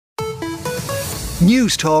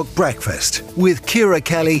News Talk Breakfast with Ciara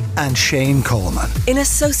Kelly and Shane Coleman. In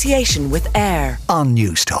association with AIR on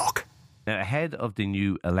News Talk. Now, ahead of the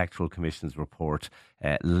new Electoral Commission's report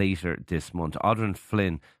later this month, Odran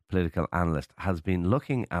Flynn, political analyst, has been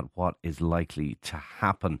looking at what is likely to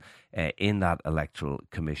happen in that Electoral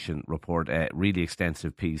Commission report. A really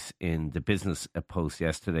extensive piece in the Business Post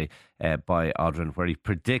yesterday by Odran, where he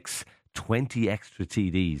predicts 20 extra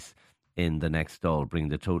TDs in the next Dáil, bringing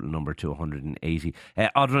the total number to 180.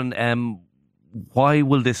 Odran, why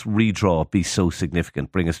will this redraw be so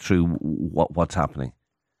significant? Bring us through what's happening.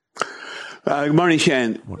 Good morning,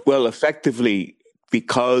 Shane. Well, effectively,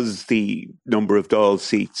 because the number of Dáil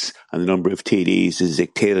seats and the number of TDs is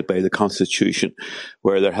dictated by the Constitution,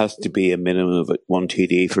 where there has to be a minimum of one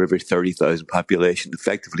TD for every 30,000 population,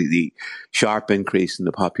 effectively the sharp increase in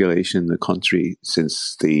the population in the country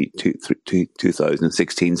since the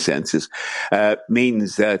 2016 census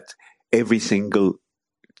means that every single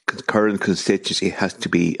current constituency has to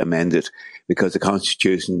be amended, because the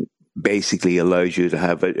Constitution basically allows you to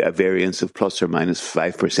have a variance of plus or minus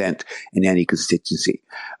 5% in any constituency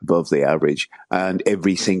above the average. And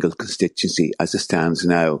every single constituency, as it stands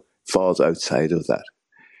now, falls outside of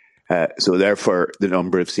that. So therefore, the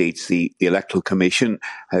number of seats, the Electoral Commission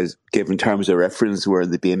has given terms of reference where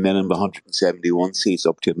there'd be a minimum of 171 seats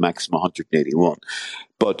up to a maximum of 181.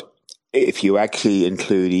 But if you actually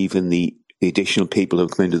include even the additional people who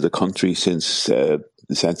have come into the country since the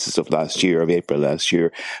census of last year, of April last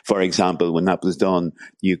year. For example, when that was done,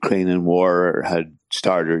 the Ukrainian war had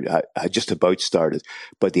just about started,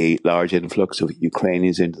 but the large influx of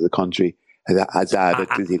Ukrainians into the country has added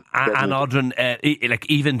to the... And Odran,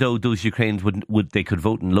 even though those Ukrainians they could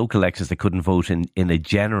vote in local elections, they couldn't vote in a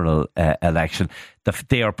general election.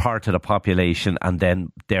 They are part of the population and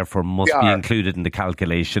then therefore must be included in the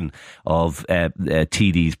calculation of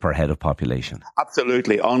TDs per head of population.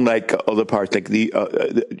 Absolutely. Unlike other parts, like the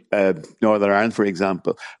Northern Ireland, for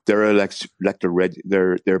example, their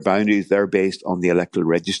boundaries, they're based on the electoral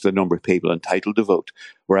register, the number of people entitled to vote.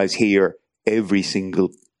 Whereas here, every single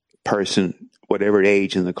person, whatever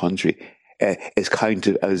age in the country, is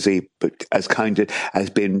counted as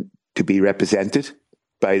been to be represented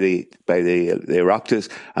by the Oireachtas,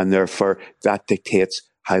 and therefore that dictates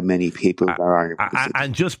how many people there are.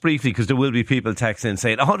 And just briefly, because there will be people texting and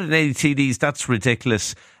saying 180 TDs, that's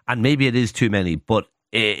ridiculous, and maybe it is too many, but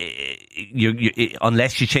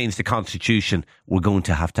unless you change the Constitution, we're going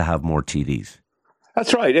to have more TDs.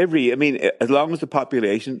 That's right. As long as the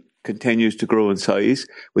population continues to grow in size,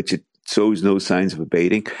 which it shows no signs of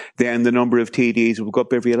abating, then the number of TDs will go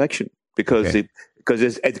up every election, because the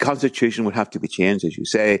Constitution would have to be changed, as you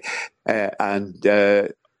say, and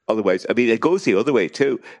otherwise, it goes the other way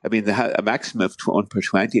too. A maximum of 1 per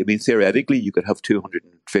 20. Theoretically, you could have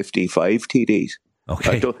 255 TDs.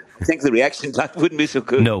 Okay. I don't think the reaction to that wouldn't be so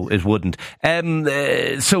good. No, it wouldn't.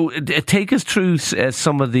 So take us through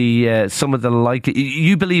some of the likely.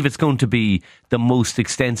 You believe it's going to be the most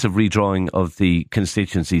extensive redrawing of the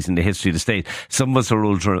constituencies in the history of the state. Some of us are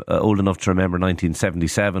old enough to remember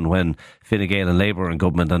 1977 when Fine Gael and Labour were in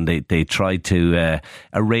government, and they tried to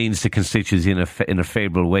arrange the constituency in a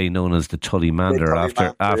favourable way, known as the Tully Mander,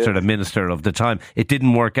 after the minister of the time. It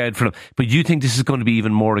didn't work out for them. But you think this is going to be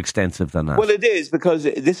even more extensive than that? Well, it is, because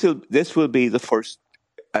this will be the first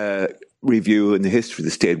review in the history of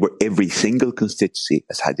the state where every single constituency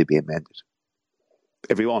has had to be amended.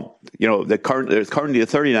 Every one. There's currently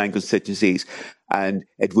 39 constituencies, and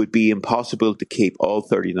it would be impossible to keep all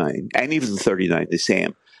 39, any of the 39 the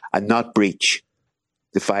same, and not breach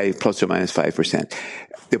the plus or minus 5%.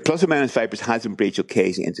 The plus or minus 5% hasn't breached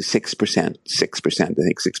occasionally into 6%. 6%, I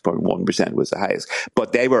think 6.1% was the highest.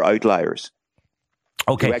 But they were outliers.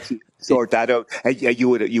 Okay. To actually sort that out, you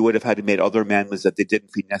would have had to make other amendments that they didn't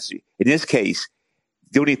feel necessary. In this case,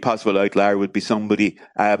 the only possible outlier would be somebody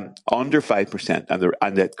under 5%,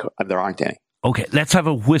 and there aren't any. Okay, let's have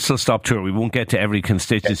a whistle-stop tour. We won't get to every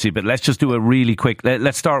constituency, but let's just do a really quick...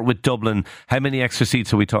 Let's start with Dublin. How many extra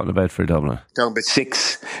seats are we talking about for Dublin? Talking about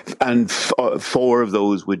 6, and 4 of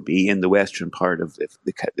those would be in the western part of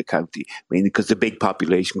the county. Because the big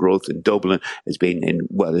population growth in Dublin has been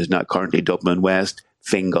there's not currently Dublin West,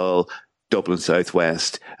 Fingal, Dublin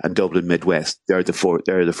Southwest, and Dublin Midwest. They're the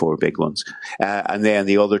four big ones. And then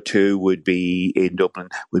the other 2 would be in Dublin,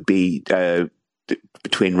 would be...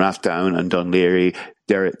 between Rathdown and Dunleary,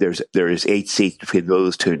 there is 8 seats between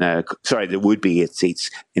those two now. Sorry, there would be 8 seats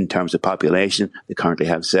in terms of population. They currently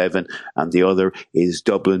have 7, and the other is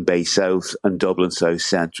Dublin Bay South and Dublin South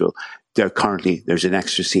Central. There's an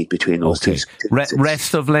extra seat between those two.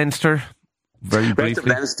 Rest of Leinster? very briefly. Rest of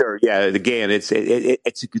Leinster, yeah, again, it's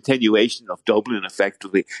a continuation of Dublin,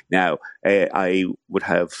 effectively. Now, I would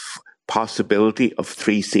have possibility of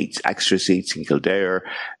 3 seats, extra seats in Kildare,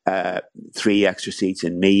 3 extra seats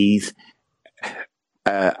in Meath,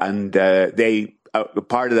 and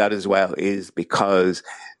part of that as well is because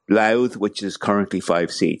Louth, which is currently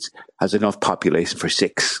 5 seats, has enough population for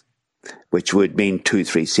 6, which would mean 2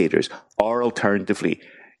 3-seaters. Or alternatively,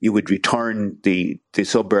 you would return the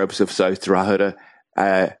suburbs of South Drogheda,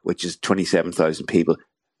 which is 27,000 people.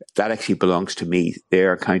 That actually belongs to Meath. They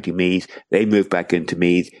are County Meath. They move back into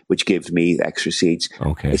Meath, which gives Meath extra seats.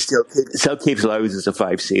 Okay. It still keeps Louth as a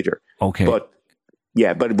 5-seater. Okay. But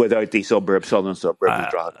without the southern suburb of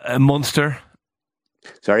Drogheda. Munster?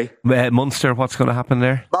 Sorry? Munster, what's going to happen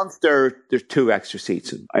there? Munster, there's 2 extra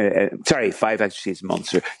seats. 5 extra seats in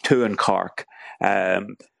Munster, 2 in Cork.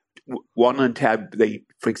 1 in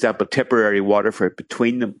for example, Tipperary, Waterford,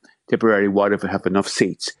 between them, Tipperary, Waterford have enough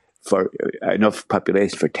seats for enough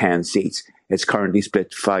population for 10 seats. It's currently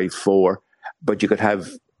split 5-4, but you could have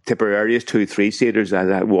Tipperary as 2 3-seaters, as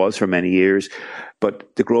it was for many years.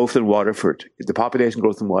 But the growth in Waterford, the population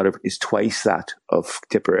growth in Waterford is twice that of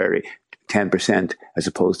Tipperary, 10% as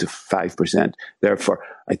opposed to 5%. Therefore,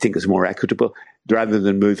 I think it's more equitable. Rather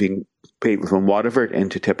than moving people from Waterford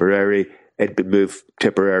into Tipperary, it would move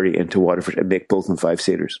Tipperary into Waterford and make both them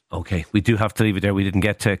 5-seaters. Okay, we do have to leave it there. We didn't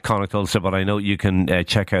get to Connacht Ulster, but I know you can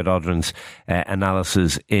check out Odran's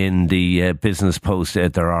analysis in the Business Post.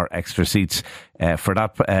 There are extra seats for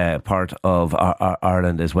that part of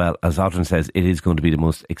Ireland as well. As Odran says, it is going to be the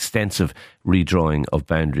most extensive redrawing of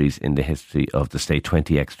boundaries in the history of the state.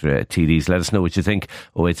 20 extra TDs. Let us know what you think.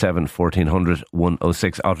 087 1400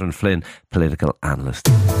 106. Odran Flynn, political analyst.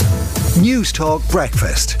 News Talk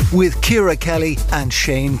Breakfast with Ciara Kelly and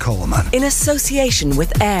Shane Coleman. In association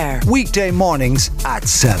with AIR. Weekday mornings at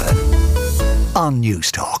 7 on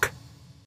News Talk.